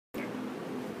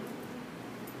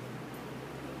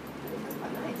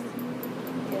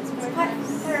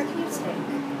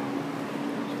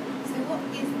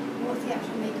the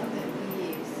actual makeup that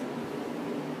you use?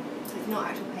 So it's not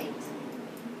actual paint,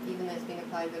 even though it's being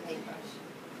applied with a paintbrush?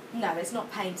 No, it's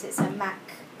not paint, it's a MAC.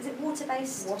 Is it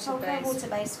water-based?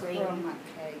 Water-based green. From MAC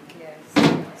cake, yes.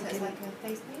 So it's like a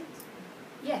face paint?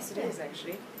 Yes, it is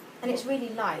actually. And it's really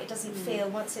light. It doesn't feel,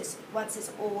 once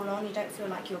it's all on, you don't feel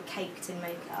like you're caked in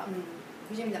makeup.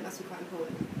 Presumably that must be quite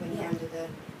important when you're under the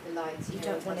lights. You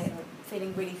don't want it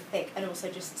feeling really thick and also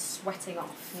just sweating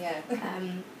off. Yeah.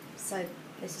 So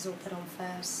this is all put on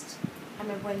first. I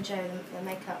remember when Joe, the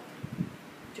makeup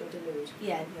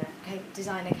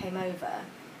designer, came over,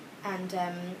 and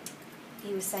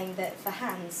he was saying that for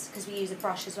hands, because we use a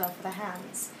brush as well for the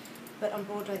hands, but on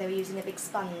Broadway they were using a big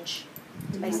sponge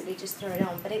to basically just throw it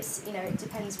on. But it's, you know, it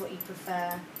depends what you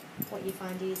prefer, what you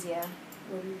find easier.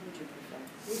 What would you prefer?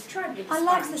 We've tried with the I sponge.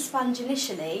 liked the sponge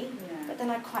initially, but then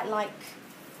I quite like,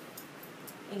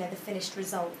 you know, the finished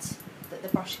result that the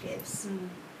brush gives.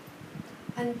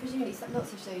 And presumably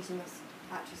lots of shows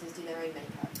actresses do their own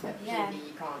makeup, but presumably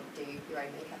you can't do your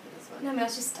own makeup in this one. No, I mean,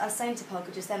 I was saying to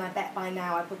Polka just then, I bet by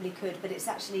now I probably could, but it's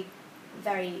actually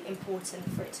very important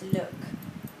for it to look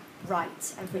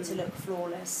right and for it to look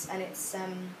flawless, and it's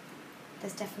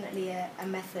there's definitely a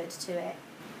method to it.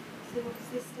 So what is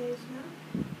this stage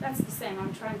now? That's the same.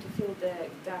 I'm trying to fill the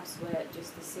gaps where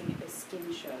just the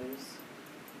skin shows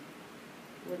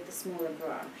with the smaller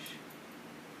brush.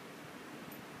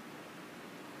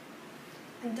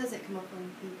 And does it come off on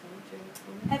people during the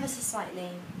performance? Ever so slightly.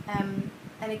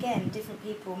 And again, different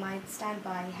people. My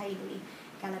standby, Hayley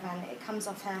Galavan, it comes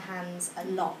off her hands a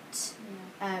lot.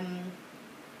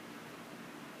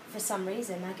 For some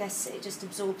reason, I guess it just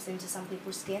absorbs into some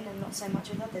people's skin and not so much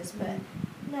with others. But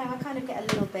no, I kind of get a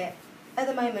little bit. At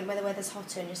the moment, where the weather's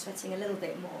hotter and you're sweating a little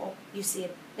bit more, you see a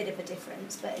bit of a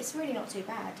difference. But it's really not too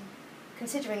bad,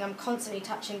 considering I'm constantly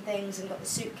touching things and got the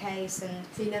suitcase and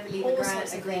so you never leave all a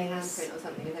sorts of green things. handprint or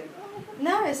something and then,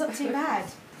 No, it's not too bad.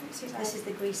 This is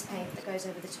the grease paint that goes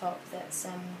over the top. That's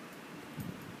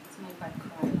It's made by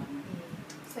Krylon.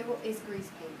 So what is grease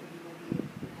paint? Have you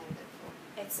prepared it for?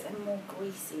 It's a more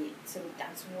greasy, so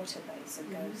that's water based.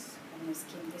 It goes on the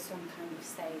skin. This one kind of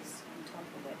stays on top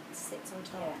of it. It sits on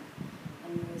top. Yeah.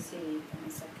 And you'll see in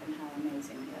a second how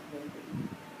amazing that will be.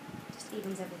 Just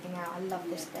evens everything out. I love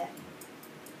this bit.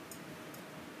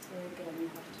 So again, you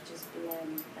have to just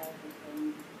blend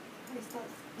everything. Oh, it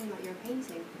starts feeling like you're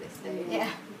painting for this stage.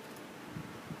 Yeah.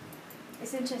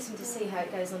 It's interesting to see how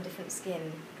it goes on different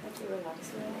skin. I do relax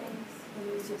it. And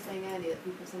you were just saying earlier that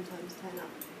people sometimes turn up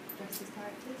dressed as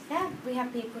characters. Yeah, we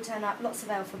have people turn up, lots of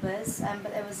Elphabas,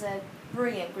 but there was a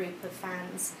brilliant group of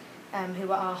fans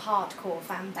who are our hardcore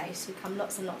fan base, who come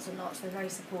lots and lots and lots. They're very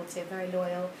supportive, very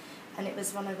loyal, and it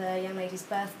was one of the young ladies'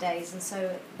 birthdays, and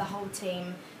so the whole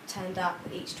team turned up,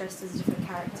 each dressed as a different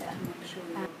character. Make sure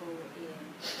you pull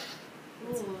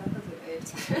Oh, that doesn't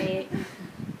good.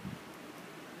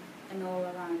 And all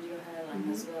around your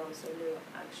hairline as well, so you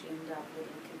actually end up with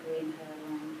like a green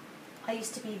hairline. I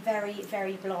used to be very,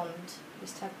 very blonde. I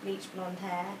used to have bleached blonde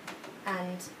hair,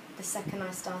 and the second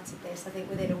I started this, I think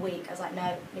within a week, I was like, no,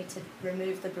 I need to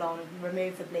remove the blonde,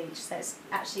 remove the bleach, so it's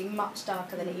actually much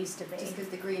darker than it used to be. Just because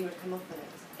the green would come off on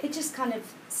it? It just kind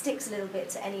of sticks a little bit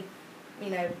to any,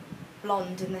 you know,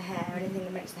 blonde in the hair, anything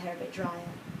that makes the hair a bit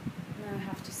drier. Now I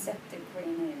have to set the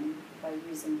green in by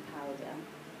using powder.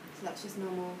 So that's just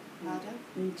normal powder?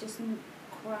 Just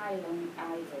Krylon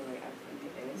Ivory, I think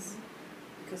it is.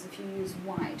 Because if you use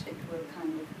white, it will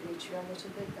kind of bleach you a little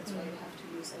bit. That's why you have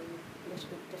to use a little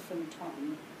bit different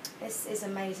tone. This is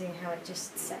amazing how it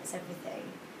just sets everything.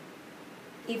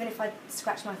 Even if I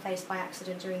scratch my face by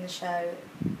accident during the show,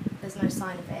 there's no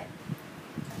sign of it.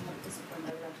 I have this one,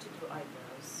 I love to do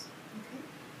eyebrows. Okay.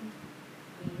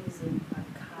 We're using a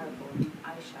carbon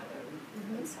eyeshadow,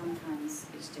 and sometimes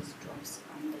it just drops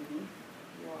underneath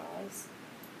your eyes.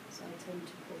 So I tend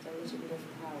to put a little bit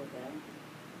of powder.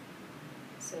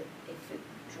 So if it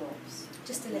drops,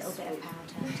 Just a little bit of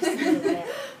powder, just a little bit.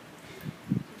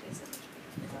 it is a little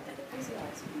bit of powder. Close your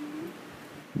eyes for me.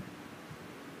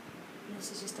 And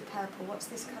this is just a purple. What's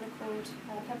this colour called?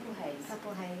 Purple haze.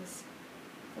 Purple haze.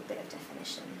 A bit of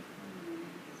definition.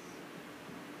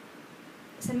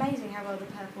 It's amazing how well the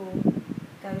purple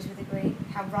goes with the green,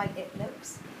 how right it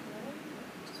looks.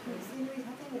 So Louise,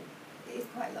 I think it is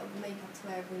quite a lot of makeup to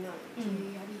wear every night.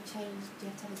 Have you changed, do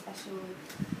you have to have a special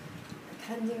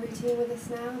cleansing routine with this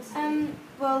now? Does it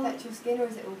Well, affect your skin, or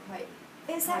is it all quite...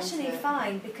 it's actually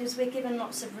fine because we're given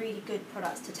lots of really good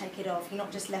products to take it off. You're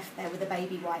not just left there with a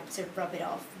baby wipe to rub it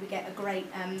off. We get a great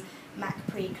MAC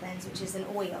pre-cleanse, which is an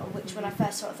oil, which when I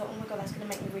first saw it I thought, oh my god, that's going to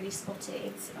make me really spotty.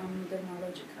 It's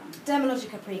Dermalogica.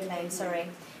 Dermalogica pre-cleanse, sorry.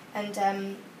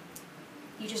 And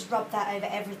you just rub that over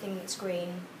everything that's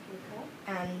green, Okay.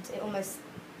 and it almost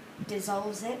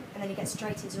dissolves it, and then you get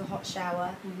straight into a hot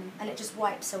shower, and it just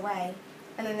wipes away.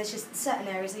 And then there's just certain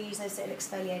areas, I use those little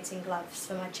exfoliating gloves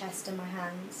for my chest and my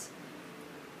hands.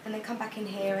 And then come back in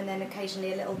here, and then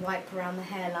occasionally a little wipe around the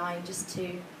hairline just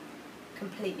to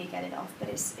completely get it off. But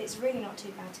it's really not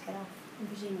too bad to get off. And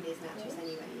presumably as naturals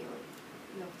anyway,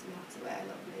 you often have to wear a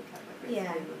lot of makeup, whether it's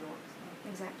Yeah. green or not. So.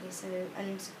 Exactly. So,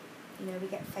 and you know, we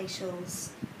get facials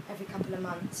every couple of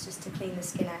months just to clean the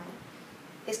skin out.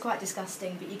 It's quite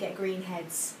disgusting, but you get green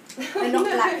heads. They're not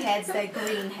black heads, they're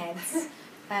green heads.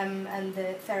 And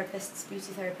the therapists,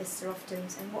 beauty therapists, are often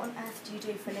saying, "What on earth do you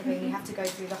do for a living?" You have to go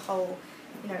through the whole,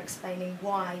 you know, explaining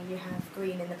why you have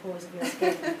green in the pores of your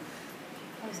skin.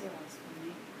 Close your eyes for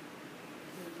me.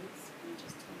 Please. And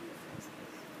just turn your face,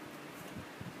 please.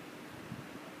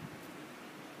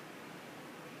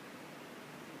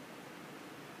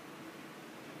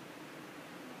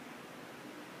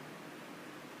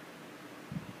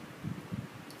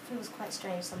 It feels quite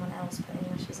strange someone else putting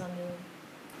lashes on you.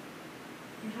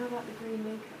 And how about the green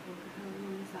makeup? How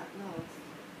long does that last?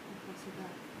 How fast is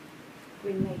that?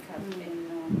 Green makeup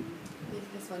in.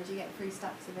 This one, do you get 3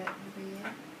 stacks of it every year?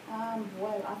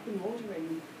 Well, I've been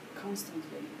ordering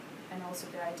constantly, and also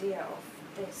the idea of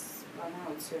this run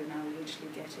out soon, I'm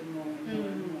literally getting more and more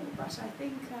and more. But I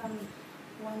think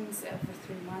once every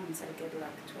 3 months I get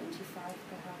like 25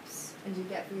 perhaps. And do you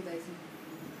get through those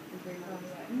in 3 months?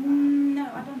 No,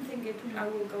 I don't think it. I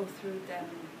will go through them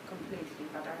completely,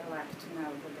 but I like to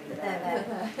know that they're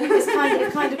there.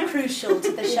 It's kind of crucial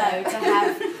to the show to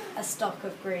have a stock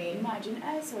of green. Imagine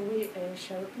as we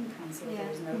show up in council, Yeah.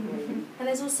 there is no green. And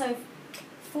there's also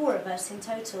 4 of us in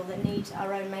total that need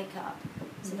our own makeup.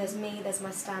 So there's me, there's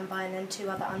my standby, and then 2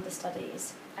 other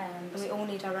understudies. And we all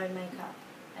need our own makeup.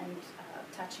 And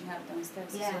touching up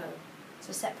downstairs Yeah. as well.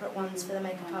 So separate ones for the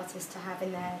makeup artist to have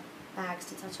in their bags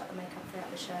to touch up the makeup throughout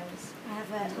the shows. I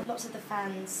have lots of the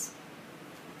fans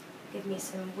give me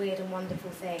some weird and wonderful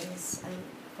things, and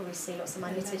probably see lots of my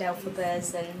knitted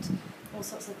Elphabas and all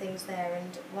sorts of things there.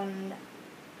 And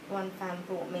one fan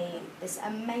brought me this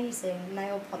amazing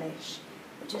nail polish,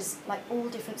 which is like all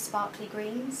different sparkly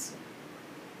greens.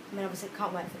 I mean, obviously it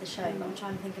can't work for the show, but I'm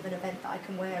trying to think of an event that I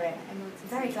can wear it.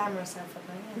 Very glamorous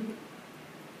Elphaba, yeah.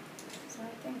 So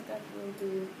I think that will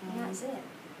be. And that's it.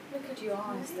 Look at your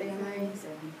eyes, they're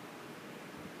amazing.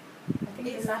 I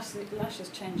think the lashes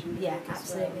changing the Yeah, look as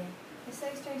absolutely. well. It's so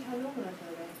strange how normal I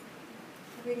feel though.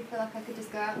 I really feel like I could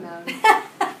just go out now.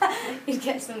 You'd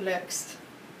get some looks.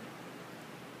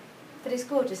 But it's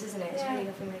gorgeous, isn't it? It's Yeah. really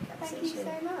lovely makeup. Thank you so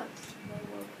much. You're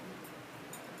welcome.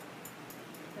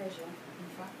 Pleasure, in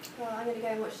fact. Well, I'm going to go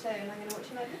and watch the show and I'm going to watch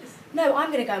you like this. No, I'm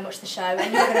going to go and watch the show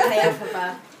and you're going to play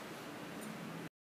Elphaba.